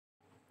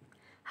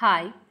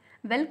Hi,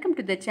 welcome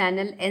to the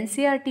channel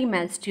NCERT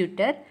Maths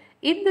Tutor.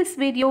 In this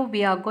video,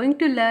 we are going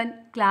to learn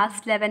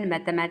Class 11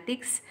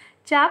 Mathematics,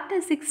 Chapter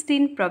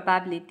 16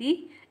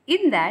 Probability,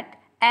 in that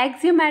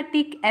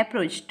Axiomatic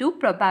Approach to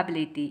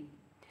Probability.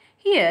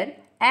 Here,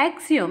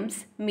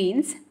 axioms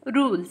means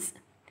rules.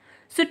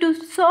 So to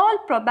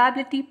solve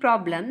probability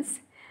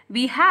problems,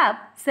 we have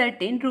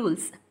certain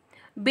rules.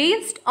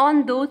 Based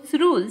on those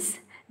rules,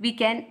 we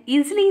can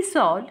easily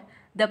solve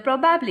the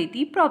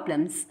probability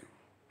problems.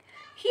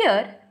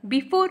 Here,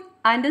 before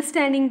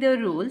understanding the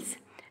rules,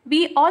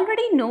 we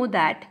already know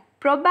that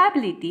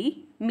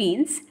probability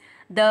means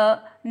the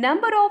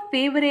number of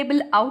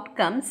favorable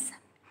outcomes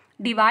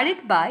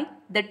divided by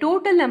the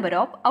total number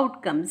of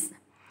outcomes.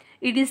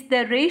 It is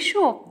the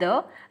ratio of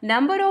the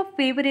number of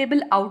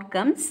favorable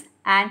outcomes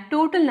and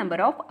total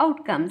number of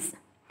outcomes.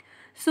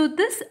 So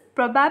this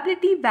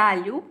probability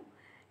value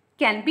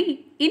can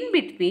be in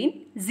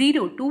between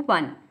 0 to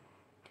 1.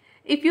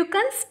 If you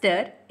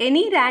consider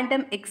any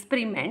random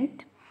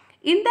experiment,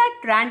 in that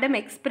random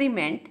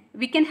experiment,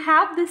 we can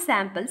have the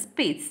sample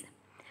space.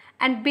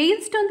 And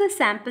based on the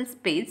sample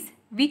space,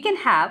 we can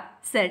have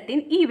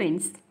certain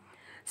events.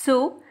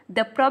 So,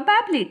 the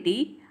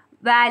probability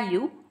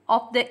value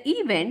of the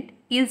event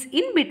is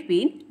in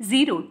between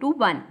 0 to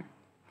 1.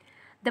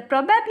 The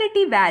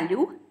probability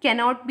value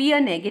cannot be a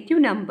negative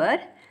number.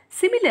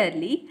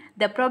 Similarly,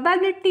 the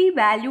probability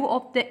value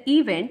of the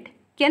event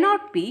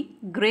cannot be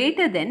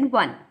greater than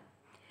 1.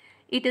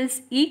 It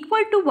is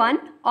equal to 1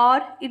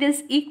 or it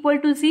is equal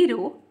to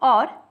 0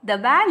 or the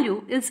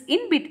value is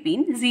in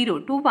between 0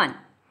 to 1.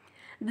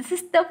 This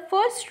is the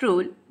first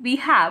rule we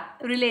have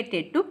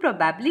related to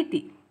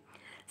probability.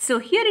 So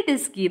here it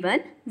is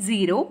given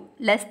 0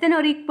 less than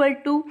or equal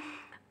to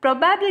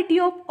probability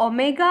of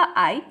omega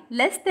I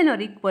less than or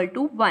equal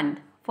to 1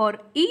 for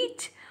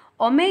each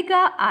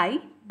omega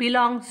I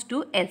belongs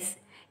to S.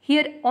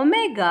 Here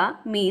omega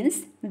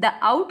means the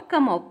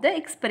outcome of the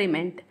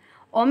experiment.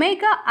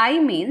 Omega I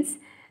means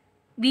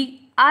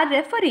we are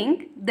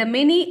referring the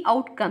many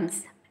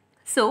outcomes.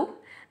 So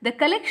the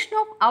collection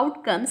of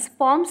outcomes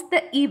forms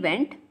the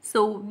event.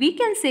 So we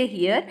can say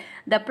here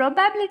the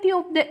probability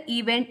of the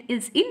event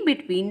is in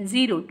between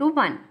 0 to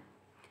 1.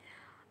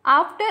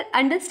 After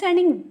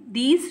understanding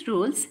these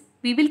rules,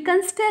 we will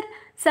consider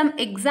some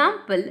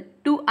example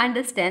to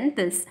understand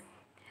this.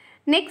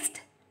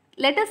 Next,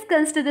 let us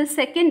consider the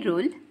second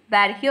rule,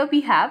 where here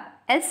we have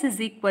S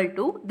is equal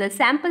to the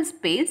sample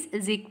space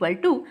is equal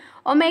to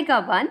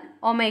omega 1,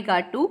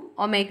 omega 2,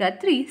 omega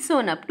 3, so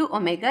on up to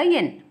omega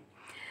n.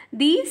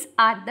 These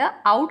are the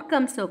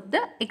outcomes of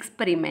the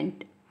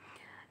experiment.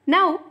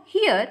 Now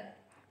here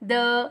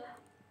the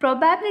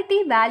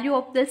probability value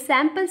of the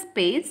sample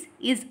space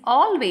is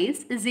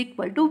always is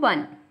equal to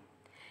 1.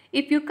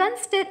 If you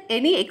consider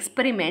any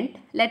experiment,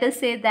 let us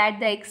say that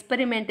the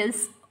experiment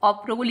is of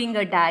rolling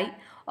a die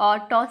or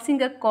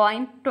tossing a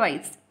coin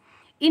twice.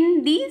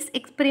 In these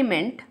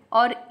experiment,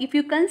 or if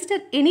you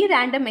consider any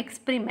random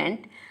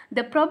experiment,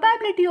 the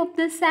probability of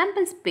the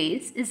sample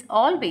space is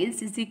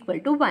always is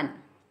equal to 1.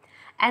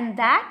 And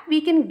that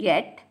we can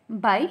get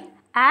by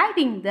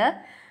adding the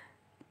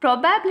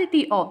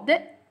probability of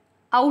the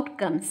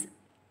outcomes.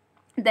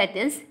 That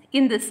is,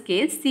 in this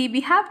case, see,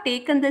 we have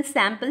taken the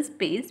sample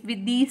space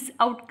with these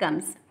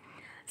outcomes.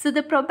 So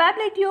the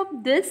probability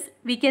of this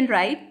we can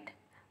write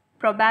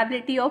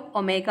probability of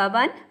omega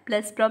 1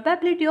 plus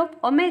probability of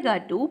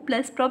omega 2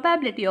 plus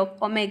probability of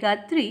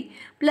omega 3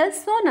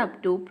 plus so on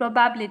up to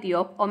probability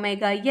of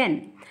omega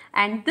n,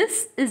 and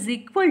this is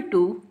equal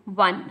to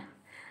 1.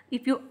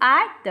 If you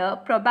add the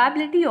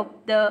probability of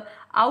the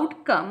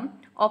outcome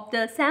of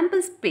the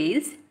sample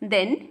space,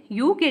 then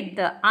you get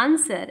the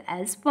answer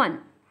as 1.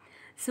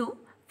 So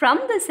from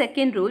the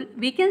second rule,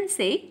 we can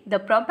say the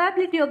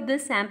probability of the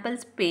sample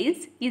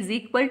space is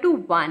equal to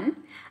 1,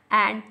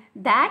 and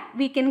that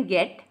we can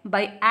get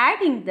by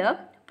adding the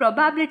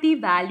probability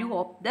value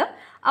of the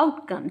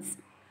outcomes.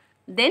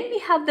 Then we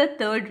have the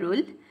third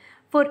rule.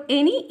 For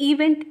any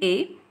event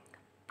A,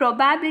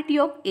 probability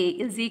of A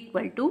is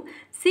equal to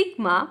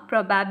sigma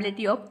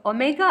probability of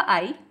omega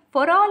I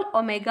for all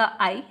omega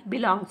I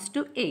belongs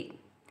to A.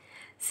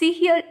 See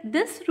here,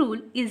 this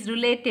rule is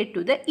related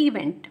to the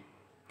event.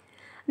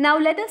 Now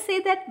let us say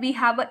that we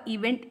have an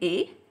event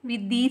A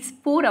with these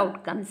 4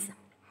 outcomes.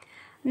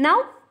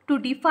 Now to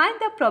define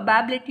the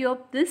probability of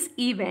this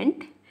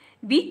event,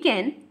 we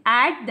can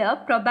add the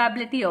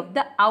probability of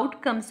the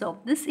outcomes of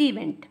this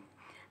event.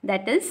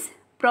 That is,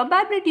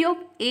 probability of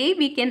A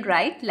we can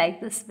write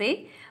like this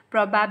way: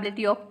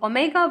 probability of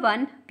omega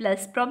 1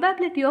 plus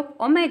probability of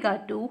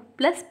omega 2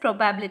 plus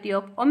probability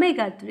of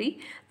omega 3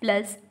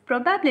 plus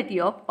probability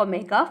of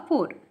omega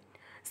 4.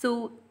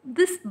 So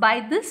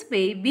by this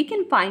way we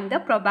can find the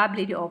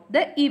probability of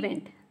the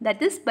event.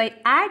 That is by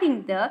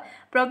adding the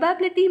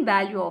probability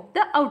value of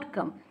the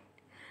outcome.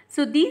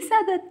 So these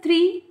are the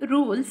 3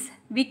 rules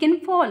we can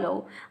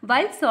follow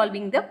while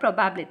solving the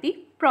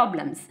probability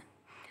problems.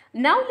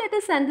 Now let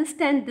us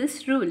understand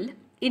this rule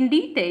in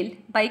detail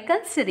by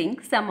considering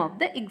some of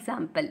the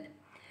example.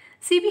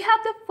 See, we have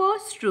the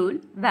first rule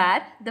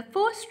where the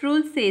first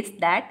rule says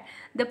that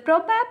the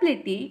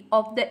probability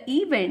of the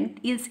event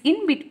is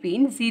in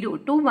between 0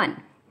 to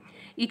 1.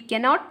 It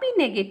cannot be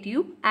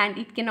negative and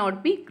it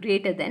cannot be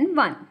greater than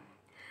 1.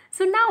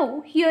 So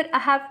now here I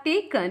have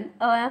taken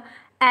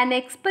an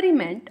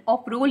experiment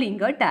of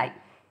rolling a die.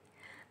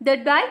 The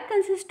die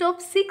consists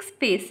of 6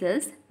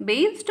 spaces.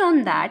 Based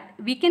on that,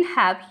 we can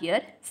have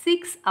here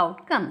 6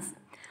 outcomes.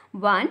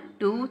 1,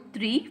 2,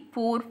 3,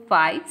 4,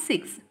 5,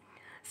 6.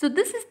 So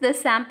this is the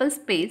sample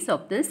space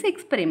of this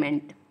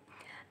experiment.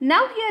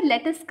 Now here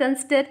let us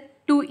consider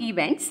two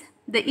events.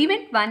 The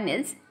event 1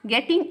 is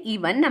getting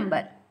even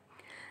number.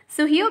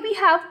 So here we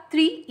have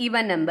 3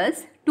 even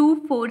numbers,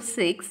 2, 4,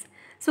 6.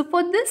 So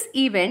for this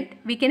event,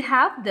 we can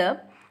have the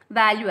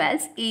value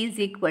as A is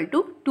equal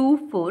to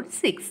 2, 4,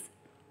 6.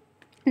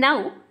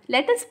 Now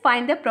let us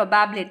find the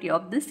probability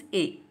of this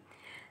A.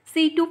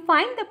 See, to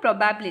find the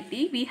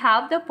probability, we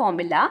have the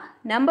formula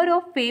number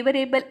of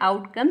favorable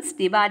outcomes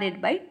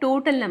divided by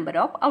total number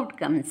of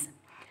outcomes.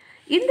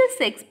 In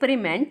this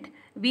experiment,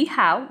 we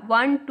have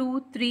 1,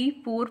 2,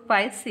 3, 4,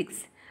 5,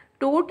 6.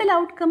 Total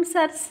outcomes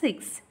are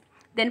 6.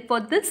 Then for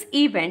this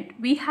event,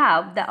 we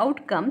have the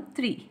outcome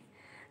 3.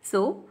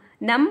 So,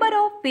 number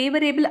of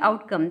favorable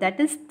outcome, that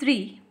is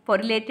 3,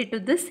 related to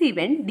this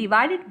event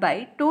divided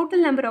by total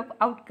number of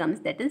outcomes,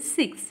 that is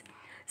 6.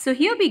 So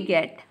here we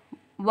get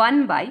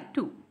 1 by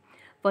 2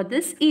 for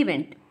this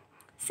event.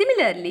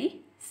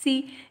 Similarly,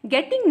 see,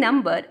 getting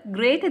number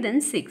greater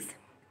than 6.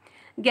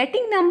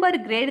 Getting number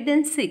greater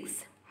than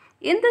 6.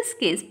 In this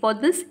case, for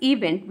this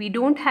event, we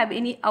don't have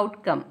any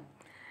outcome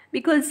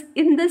because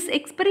in this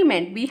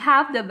experiment, we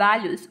have the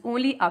values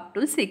only up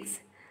to 6.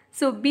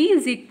 So B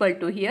is equal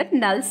to here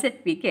null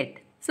set we get.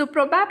 So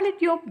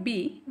probability of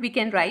B we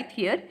can write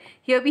here.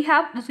 Here we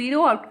have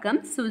 0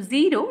 outcomes. So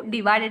 0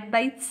 divided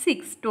by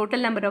 6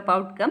 total number of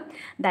outcome,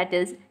 that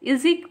is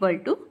equal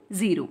to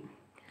 0.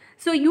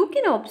 So you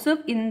can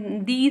observe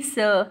in these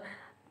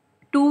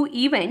two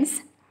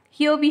events.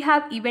 Here we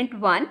have event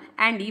 1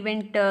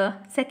 and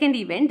second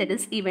event, that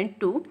is event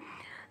 2.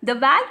 The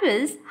value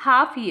is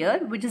half here,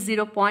 which is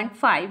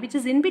 0.5, which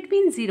is in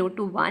between 0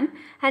 to 1.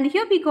 And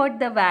here we got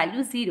the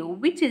value 0,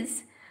 which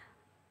is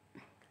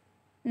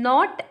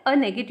not a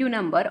negative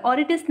number, or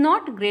it is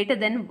not greater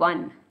than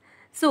 1.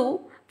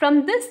 So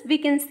from this we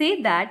can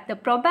say that the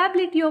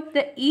probability of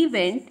the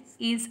event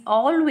is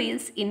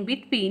always in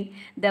between,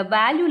 the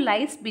value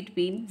lies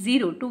between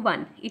 0 to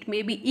 1. It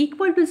may be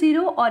equal to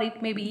 0 or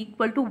it may be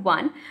equal to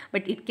 1,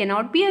 but it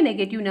cannot be a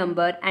negative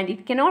number and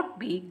it cannot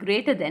be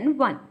greater than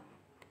 1.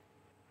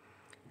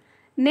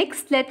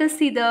 Next, let us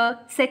see the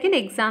second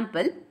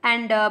example,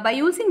 and by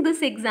using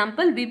this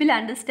example we will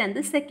understand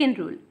the second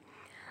rule.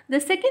 The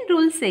second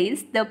rule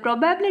says the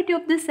probability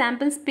of the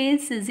sample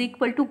space is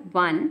equal to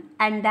 1,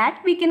 and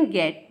that we can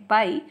get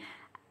by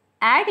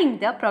adding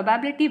the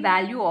probability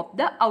value of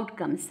the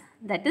outcomes,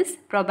 that is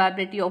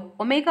probability of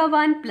omega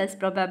 1 plus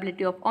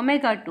probability of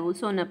omega 2,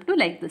 so on up to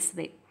like this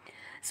way.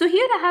 So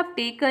here I have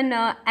taken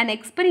an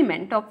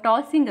experiment of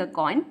tossing a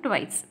coin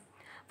twice.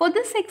 For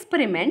this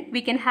experiment,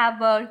 we can have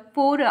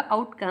 4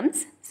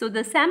 outcomes. So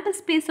the sample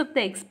space of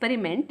the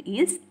experiment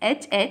is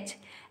HH,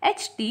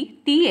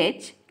 HT,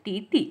 TH,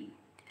 TT.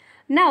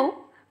 Now,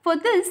 for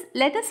this,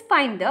 let us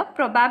find the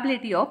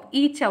probability of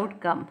each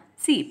outcome.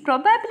 See,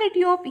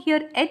 probability of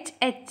here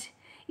HH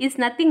is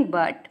nothing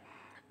but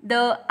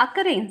the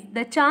occurrence,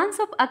 the chance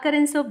of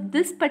occurrence of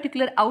this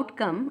particular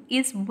outcome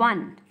is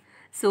 1.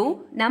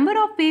 So, number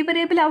of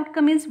favorable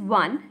outcome is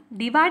 1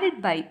 divided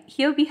by,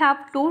 here we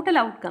have total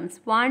outcomes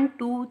 1,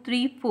 2,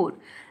 3, 4.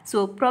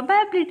 So,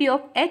 probability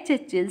of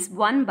HH is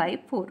 1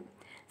 by 4.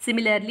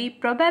 Similarly,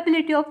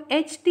 probability of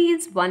HT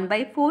is 1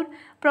 by 4,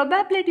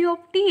 probability of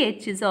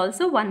TH is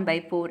also 1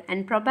 by 4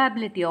 and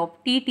probability of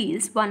TT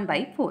is 1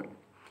 by 4.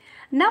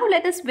 Now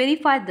let us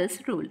verify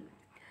this rule.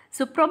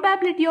 So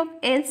probability of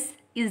S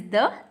is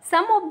the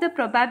sum of the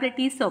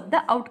probabilities of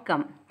the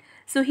outcome.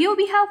 So here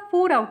we have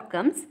 4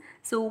 outcomes.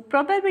 So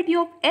probability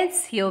of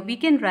S here we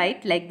can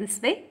write like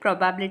this way,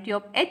 probability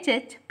of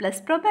HH plus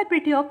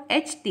probability of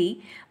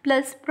HT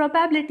plus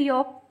probability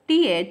of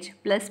TH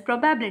plus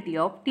probability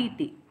of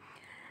TT.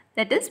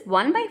 That is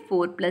 1 by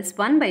 4 plus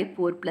 1 by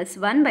 4 plus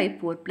 1 by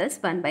 4 plus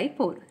 1 by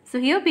 4. So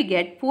here we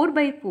get 4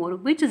 by 4,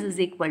 which is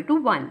equal to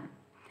 1.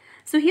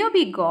 So here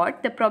we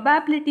got the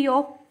probability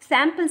of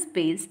sample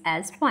space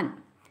as 1.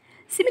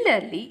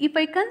 Similarly, if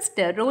I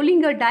consider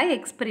rolling a die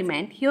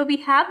experiment, here we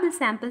have the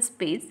sample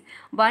space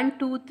 1,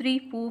 2,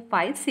 3, 4,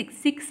 5, 6.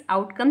 6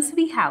 outcomes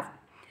we have.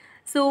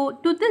 So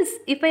to this,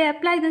 if I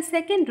apply the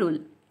second rule,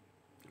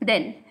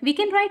 then we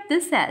can write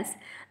this as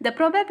the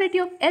probability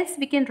of S,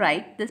 we can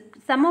write the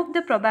sum of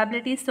the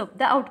probabilities of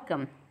the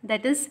outcome.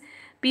 That is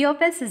P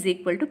of S is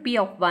equal to P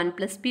of 1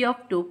 plus P of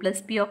 2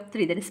 plus P of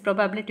 3. That is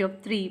probability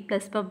of 3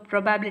 plus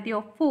probability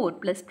of 4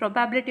 plus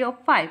probability of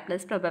 5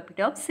 plus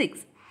probability of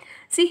 6.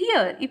 See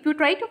here, if you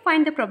try to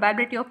find the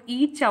probability of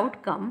each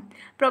outcome,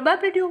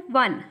 probability of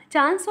 1,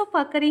 chance of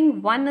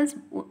occurring 1 is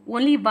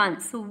only 1.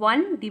 So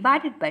 1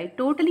 divided by,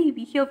 totally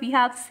here we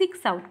have 6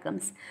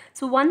 outcomes.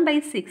 So 1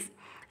 by 6.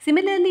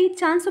 Similarly,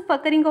 chance of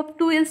occurring of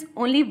 2 is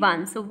only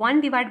 1. So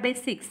 1 divided by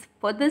 6.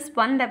 For this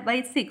 1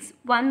 by 6,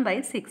 1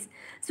 by 6.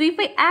 So if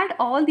I add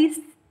all these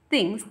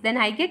things, then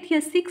I get here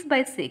 6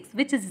 by 6,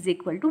 which is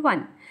equal to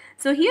 1.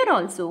 So here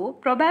also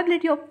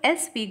probability of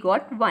S we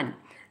got 1.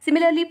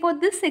 Similarly, for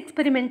this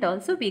experiment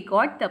also we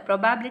got the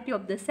probability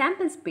of the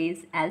sample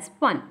space as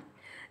 1.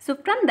 So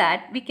from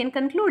that we can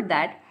conclude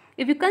that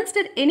if you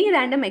consider any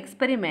random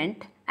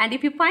experiment and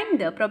if you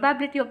find the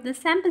probability of the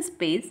sample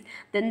space,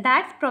 then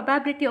that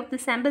probability of the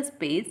sample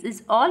space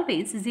is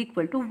always is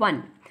equal to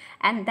 1.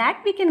 And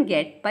that we can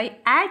get by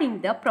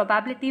adding the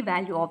probability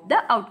value of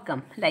the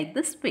outcome like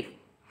this way.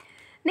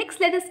 Next,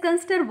 let us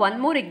consider one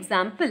more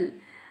example.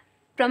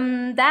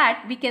 From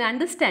that we can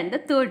understand the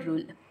third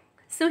rule.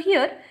 So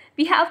here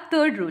we have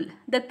third rule.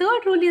 The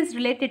third rule is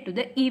related to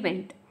the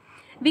event.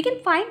 We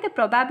can find the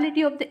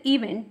probability of the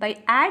event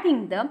by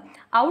adding the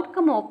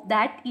outcome of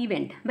that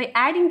event, by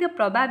adding the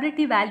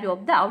probability value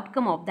of the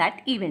outcome of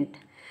that event.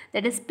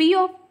 That is P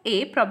of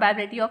A,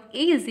 probability of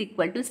A is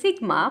equal to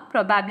sigma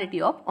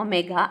probability of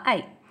omega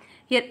I.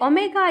 Here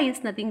omega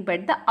is nothing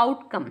but the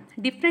outcome,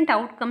 different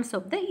outcomes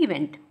of the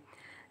event.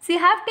 See, I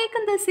have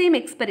taken the same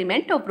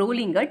experiment of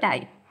rolling a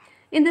die.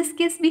 In this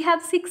case, we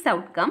have 6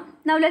 outcomes.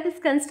 Now let us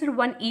consider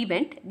one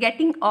event,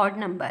 getting odd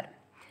number.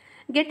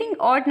 Getting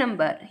odd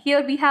number,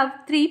 here we have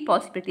 3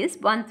 possibilities,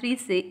 1,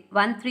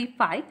 3,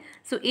 5.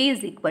 So A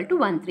is equal to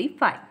 1, 3,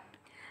 5.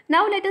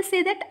 Now let us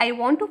say that I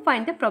want to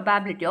find the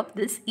probability of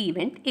this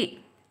event A.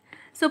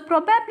 So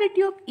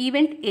probability of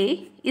event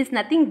A is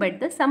nothing but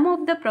the sum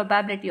of the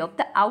probability of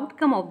the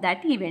outcome of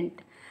that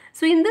event.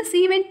 So in this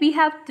event we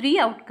have 3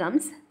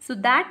 outcomes. So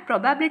that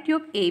probability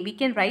of A we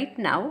can write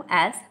now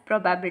as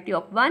probability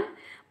of 1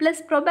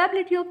 plus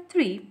probability of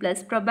 3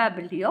 plus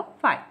probability of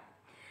 5.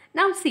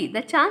 Now see,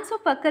 the chance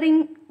of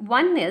occurring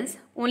 1 is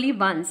only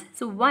once.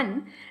 So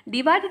 1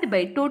 divided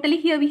by, totally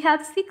here we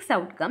have 6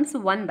 outcomes, so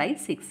 1 by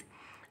 6.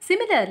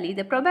 Similarly,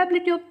 the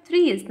probability of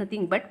 3 is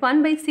nothing but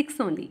 1 by 6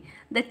 only.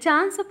 The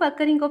chance of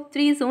occurring of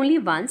 3 is only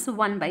once, so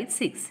 1 by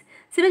 6.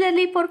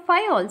 Similarly, for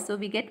 5 also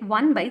we get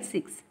 1 by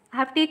 6. I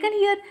have taken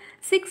here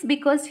 6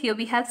 because here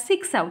we have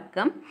 6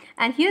 outcome,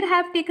 and here I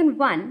have taken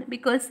 1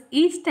 because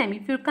each time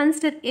if you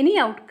consider any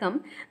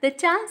outcome, the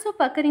chance of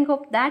occurring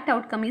of that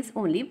outcome is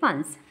only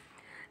once.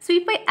 So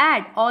if I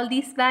add all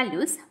these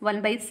values,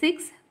 1 by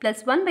 6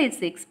 plus 1 by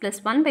 6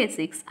 plus 1 by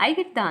 6, I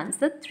get the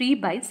answer 3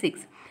 by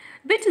 6,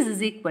 which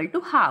is equal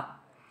to half.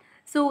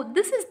 So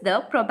this is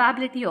the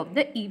probability of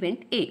the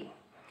event A.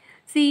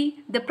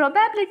 See, the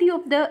probability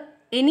of the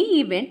any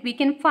event we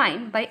can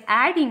find by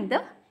adding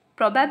the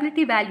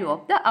probability value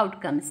of the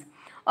outcomes,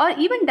 or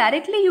even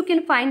directly you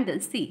can find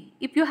this. See,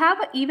 if you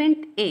have an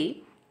event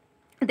A,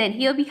 then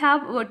here we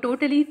have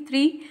totally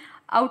 3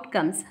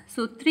 outcomes.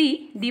 So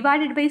 3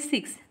 divided by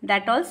 6,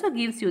 that also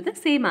gives you the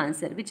same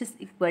answer, which is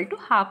equal to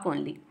half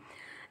only.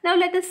 Now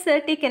let us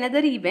take another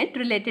event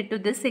related to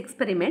this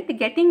experiment,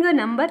 getting a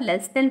number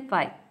less than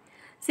 5.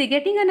 See,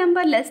 getting a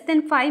number less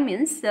than 5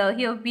 means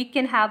here we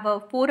can have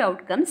 4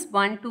 outcomes,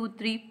 1, 2,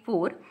 3,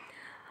 4.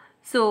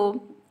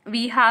 So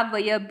we have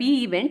a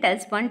B event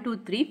as 1,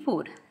 2, 3,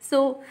 4.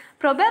 So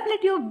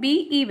probability of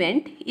B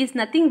event is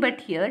nothing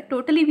but here,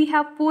 totally we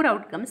have 4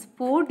 outcomes,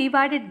 4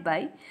 divided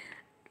by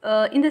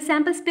in the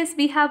sample space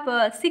we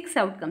have 6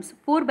 outcomes,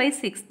 4 by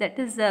 6, that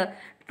is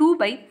 2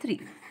 by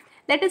 3.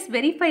 Let us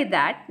verify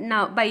that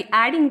now by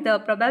adding the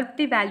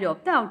probability value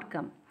of the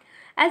outcome.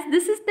 As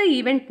this is the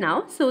event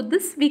now, so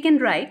this we can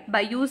write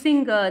by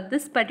using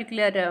this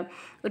particular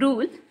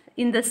rule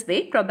in this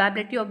way.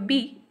 Probability of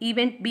B,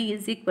 event B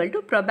is equal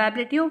to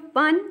probability of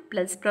 1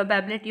 plus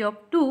probability of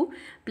 2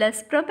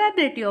 plus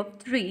probability of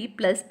 3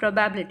 plus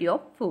probability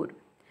of 4.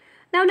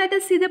 Now let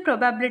us see the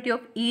probability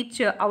of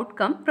each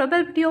outcome.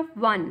 Probability of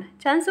 1,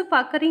 chance of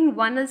occurring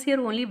 1 is here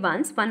only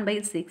once, 1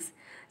 by 6.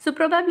 So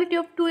probability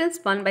of 2 is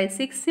 1 by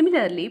 6.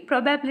 Similarly,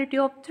 probability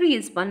of 3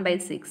 is 1 by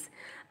 6.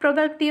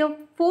 Probability of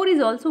 4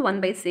 is also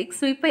 1 by 6.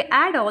 So if I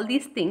add all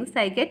these things,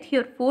 I get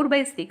here 4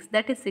 by 6,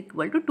 that is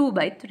equal to 2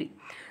 by 3.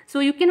 So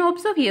you can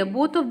observe here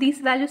both of these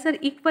values are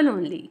equal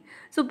only.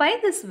 So by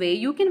this way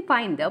you can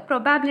find the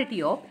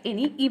probability of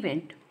any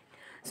event.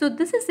 So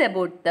this is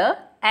about the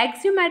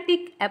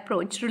axiomatic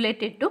approach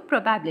related to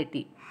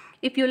probability.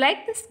 If you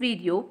like this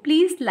video,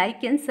 please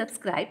like and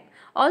subscribe.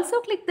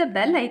 Also click the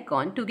bell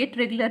icon to get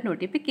regular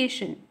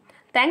notification.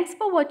 Thanks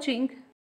for watching.